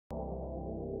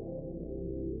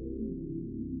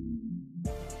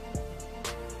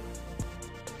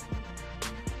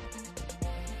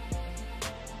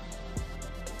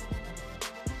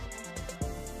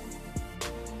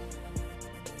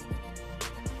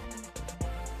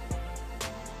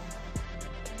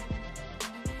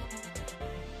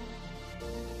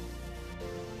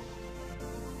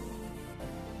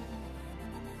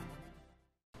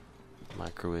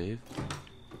microwave.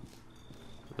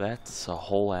 That's a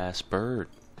whole ass bird.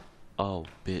 Oh,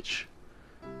 bitch.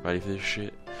 Ready for this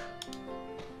shit?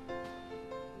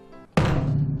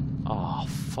 Oh,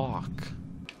 fuck.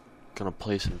 Gonna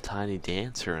play some Tiny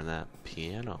Dancer in that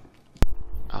piano.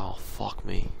 Oh, fuck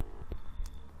me.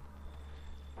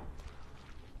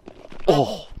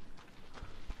 Oh!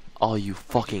 Oh, you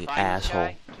fucking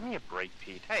asshole. Give me a break,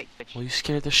 Pete. Hey. Well, you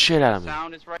scared the shit out of me.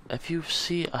 Sound is right. If you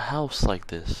see a house like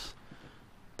this,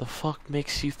 the fuck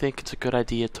makes you think it's a good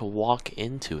idea to walk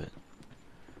into it?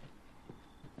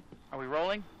 Are we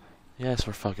rolling? Yes,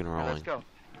 we're fucking rolling. Let's go.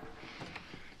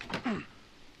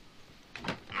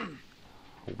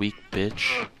 Weak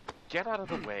bitch. Get out of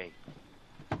the way.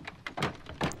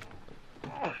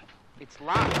 It's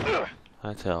locked.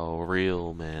 That's how a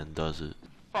real man does it.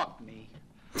 Fuck me.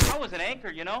 I was an anchor,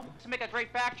 you know, to make a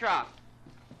great backdrop.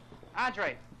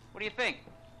 Andre, what do you think?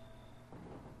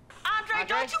 Andre,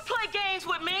 don't you play games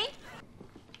with me?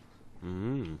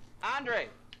 Andre!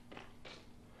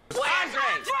 Where's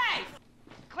Andre?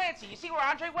 Clancy, you see where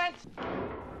Andre went?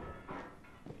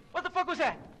 What the fuck was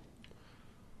that?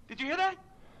 Did you hear that?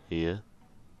 Yeah.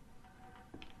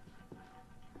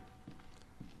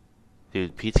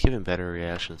 Dude, Pete's giving better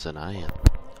reactions than I am.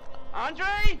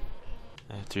 Andre?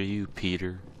 After you,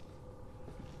 Peter.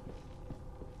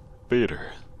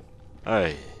 Peter.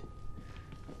 Hey.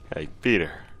 Hey,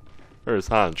 Peter. Where's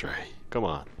Andre? Come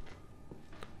on.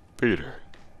 Peter.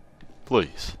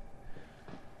 Please.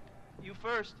 You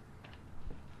first.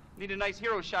 Need a nice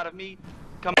hero shot of me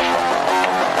coming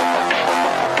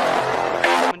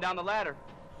down the ladder.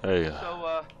 Hey,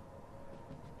 So,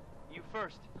 you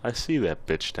first. I see that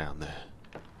bitch down there.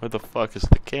 Where the fuck is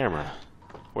the camera?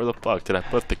 Where the fuck did I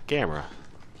put the camera?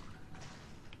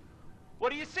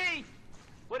 What do you see?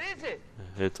 What is it?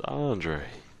 It's Andre.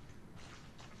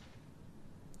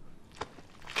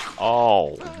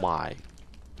 Oh my.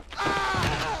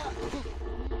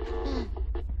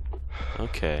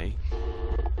 Okay.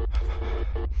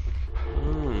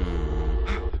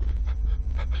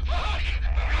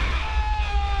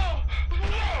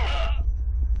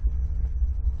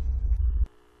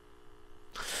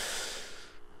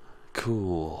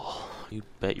 Cool. You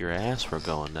bet your ass we're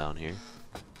going down here.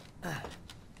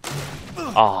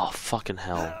 Oh, fucking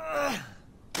hell.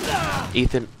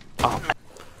 Ethan. Oh.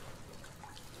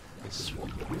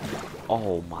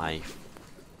 Oh my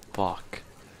fuck.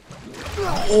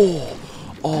 Oh.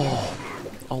 Oh.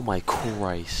 Oh my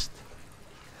Christ.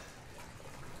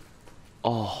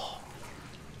 Oh.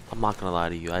 I'm not gonna lie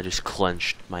to you. I just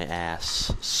clenched my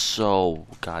ass so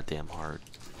goddamn hard.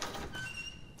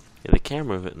 Yeah, the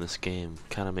camera of it in this game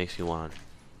kind of makes me want to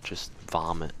just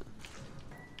vomit.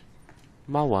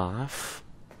 My wife.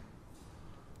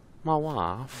 My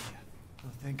wife. Oh,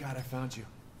 thank God I found you.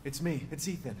 It's me. It's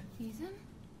Ethan. Ethan?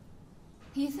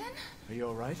 Ethan? Are you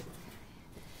alright?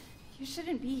 You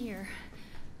shouldn't be here.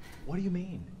 What do you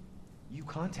mean? You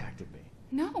contacted me.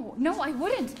 No, I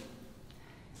wouldn't.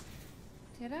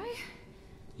 Did I?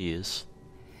 Yes.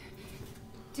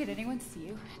 Did anyone see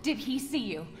you? Did he see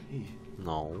you? He?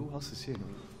 No. Who else is here?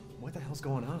 What the hell's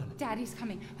going on? Daddy's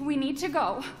coming. We need to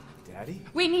go. Daddy?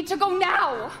 We need to go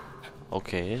now!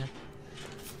 Okay.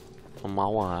 Well, my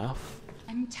wife.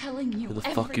 I'm telling you. Who the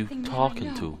fuck you everything talking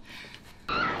that I know. to?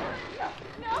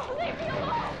 No, leave me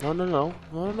alone! No.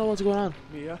 I don't know what's going on.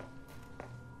 Mia?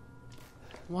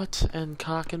 What in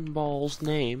cock and balls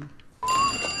name?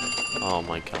 Oh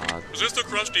my god. Is this the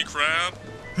Krusty Krab?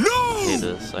 I No! hate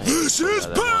this. I hate This is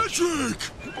Patrick!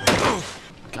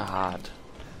 God.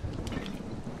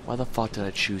 Why the fuck did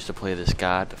I choose to play this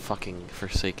god fucking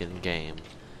forsaken game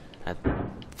at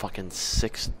fucking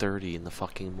 6:30 in the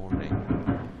fucking morning?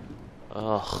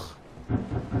 Ugh.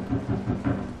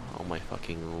 Oh my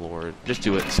fucking lord. Just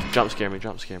do it. Jump scare me.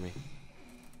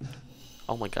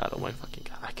 Oh my god. Oh my fucking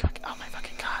god. Oh my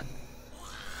fucking god.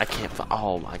 I can't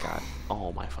oh my god.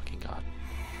 Oh my fucking god.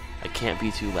 I can't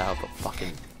be too loud, but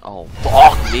fucking oh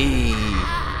fuck me.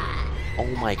 Oh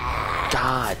my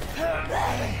god.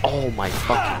 Oh my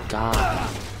fucking god.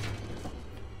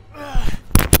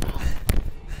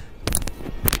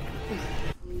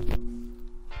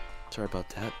 Sorry about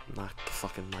that. Knocked the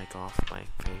fucking mic off my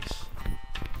face.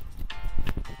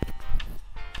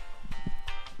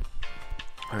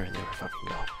 Alright, there we fucking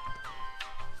go.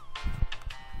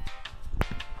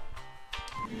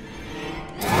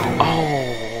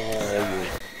 Oh,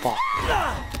 fuck.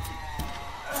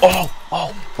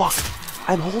 Oh, fuck.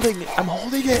 I'm holding it.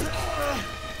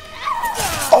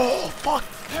 Oh, fuck.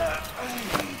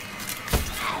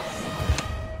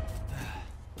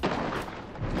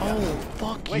 Oh,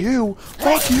 fuck you.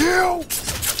 Fuck you.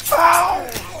 Ow.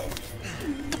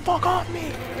 What the fuck off me!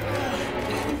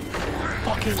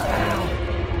 Fucking hell!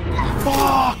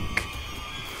 Fuck!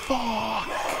 Fuck!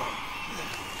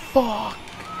 Fuck!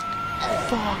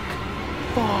 Fuck!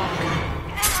 Fuck!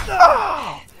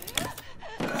 Ah!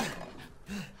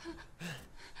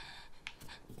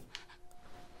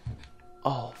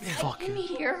 Oh, I fucking. can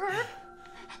hear her.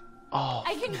 Oh.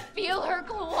 I can feel her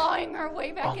clawing her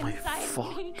way back Oh my inside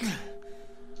fuck. me.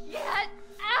 Get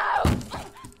out!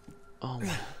 Oh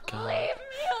my god. Leave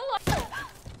me alone!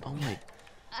 Oh my.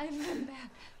 I've been bad.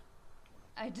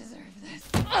 I deserve this.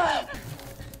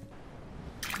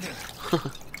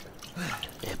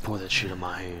 Yeah, pour that shit in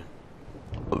my hand.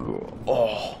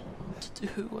 Oh.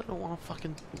 Dude, I don't want to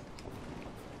fucking.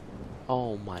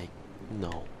 Oh my.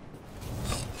 No.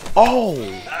 Oh!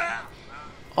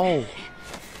 Oh!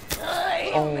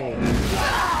 Oh!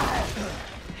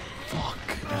 Fuck!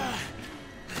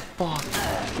 Fuck!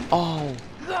 Oh!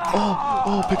 Oh!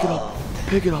 Oh! Pick it up!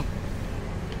 Pick it up!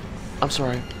 I'm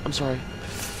sorry. I'm sorry.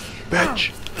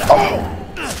 Bitch! Oh!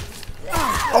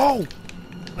 Oh!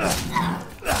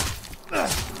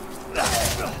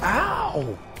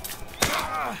 Ow!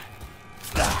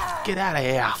 Get out of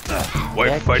here!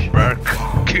 Wife fight back.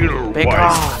 Kill Be wife.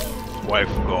 gone!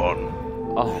 Wife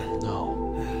gone. Oh no.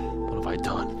 What have I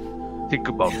done? Think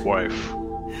about wife.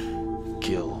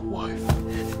 Kill wife.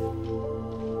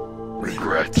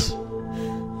 Regrets.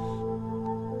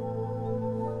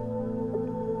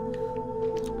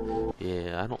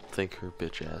 Yeah, I don't think her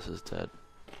bitch ass is dead.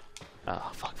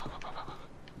 Ah, fuck, fuck, fuck, fuck, fuck.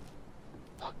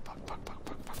 Fuck, fuck, fuck, fuck,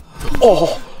 fuck, fuck.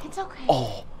 Oh! It's okay.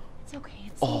 Oh! It's okay.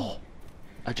 It's Oh!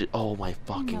 I just, oh my I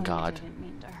fucking know god. You didn't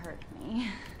mean to hurt me.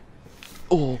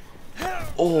 Oh!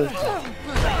 Oh!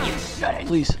 You shouldn't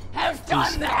Please! have done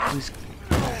Please! that. Please!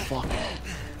 Oh, fuck.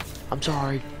 I'm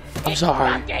sorry. I'm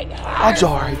sorry. Fucking I'm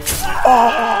sorry.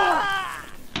 Oh!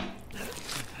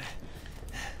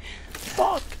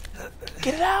 Fuck!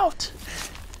 Get it out!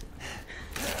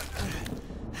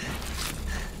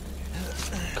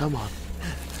 Come on.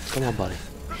 Come on, buddy.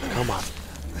 Come on.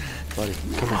 Buddy,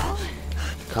 come on.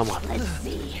 Come on. Let's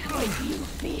see what you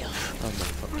feel. Oh my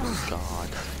fucking god.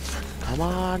 Come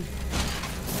on.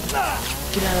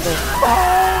 Get out of there.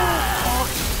 Oh!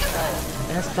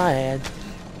 That's my hand.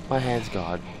 My hand's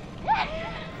gone.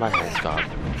 My hand's gone.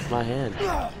 My hand.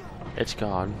 It's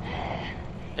gone.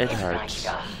 It hurts.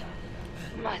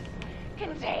 Must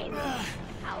contain.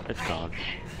 It's gone.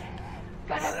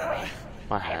 Gonna quit.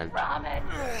 My hand. Promise.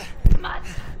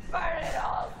 Must burn it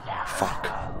all down. Fuck.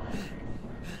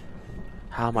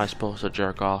 How am I supposed to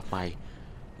jerk off my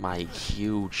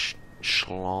huge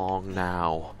schlong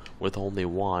now with only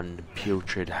one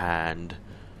putrid hand?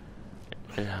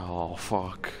 Oh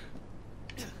fuck.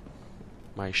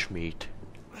 My schmeat.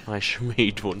 My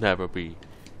schmeat will never be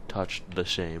touched the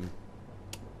same.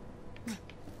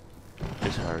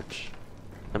 This hurts.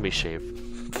 Let me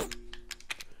shave.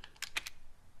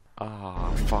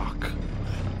 Ah, fuck.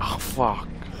 Oh, fuck.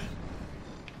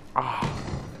 Ah.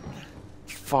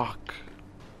 Fuck.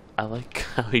 I like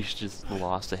how he's just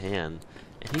lost a hand,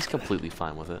 and he's completely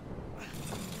fine with it.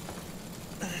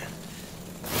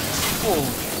 Oh.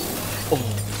 Oh.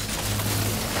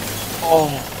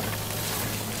 Oh.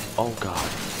 Oh, God.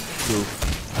 Move.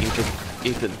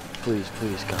 Ethan, please,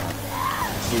 please, God.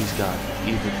 Please, God.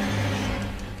 Ethan.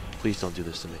 Please don't do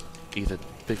this to me. Ethan,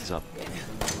 pick this up.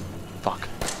 Fuck.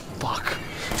 Fuck.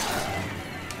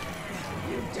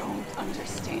 You don't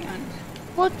understand.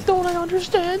 What don't I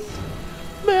understand?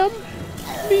 Ma'am?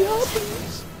 Me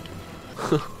please.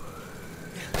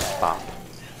 Bop.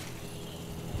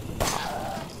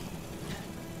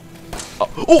 Oh,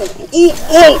 oh, oh,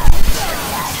 oh!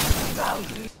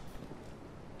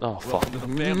 Oh, fuck.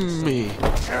 Me.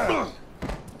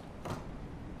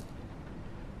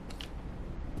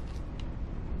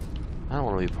 I don't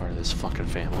want to be part of this fucking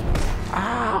family.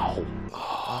 Ow!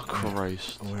 Oh,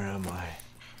 Christ. Where am I?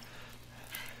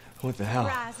 What the hell?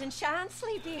 Rise and shine,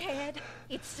 sleepyhead.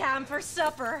 It's time for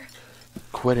supper.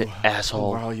 Quit it,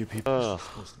 asshole. Where are all you people? Ugh. It's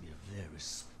supposed to be a very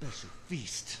special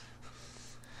feast.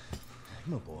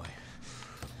 My boy.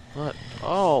 What?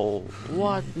 Oh,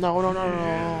 what? No, no, no, no.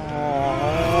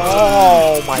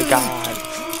 Oh, my God.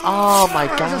 Oh, my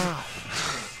God.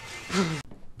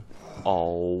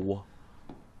 Oh.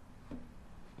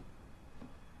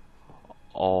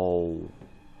 Oh.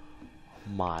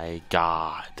 My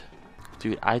God.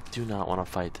 Dude, I do not want to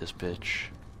fight this bitch.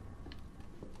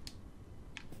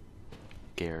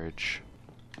 Garage.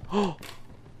 Oh!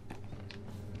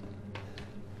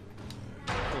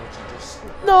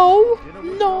 No!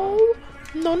 No!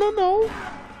 No, no, no!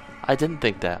 I didn't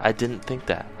think that. I didn't think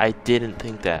that. I didn't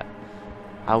think that.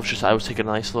 I was taking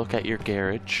a nice look at your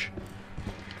garage.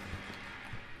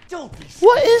 Don't be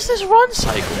What is this run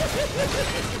cycle?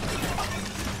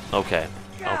 Okay.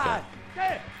 God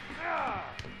damn. How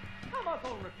am I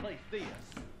gonna replace this?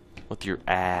 With your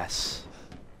ass.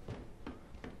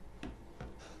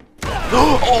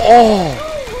 Oh!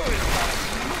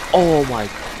 Oh my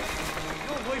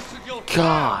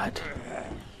God.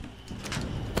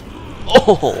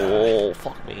 Oh,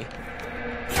 fuck me.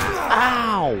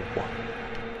 Ow!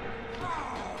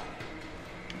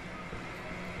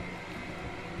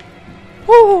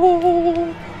 Woo!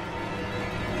 It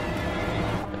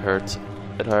hurts.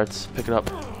 It hurts. Pick it up.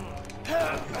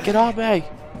 Get off me!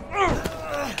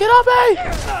 Get off me!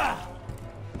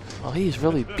 Oh, he's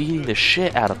really beating the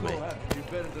shit out of me.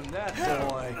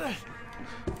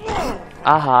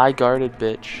 Aha, I guarded,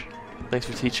 bitch. Thanks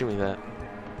for teaching me that.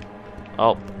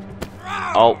 Oh.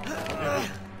 Oh.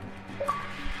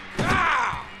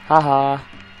 Haha.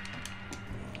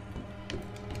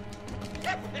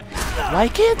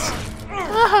 Like it?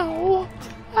 Ow.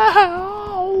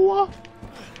 Ow.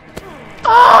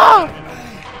 Ah!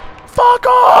 Fuck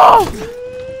off!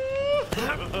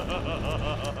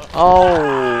 Oh,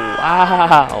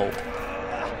 ow.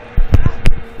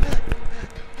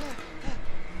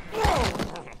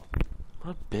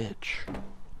 What a bitch.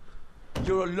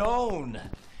 You're alone,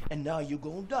 and now you're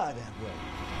gonna die that way.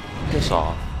 Piss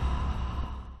off.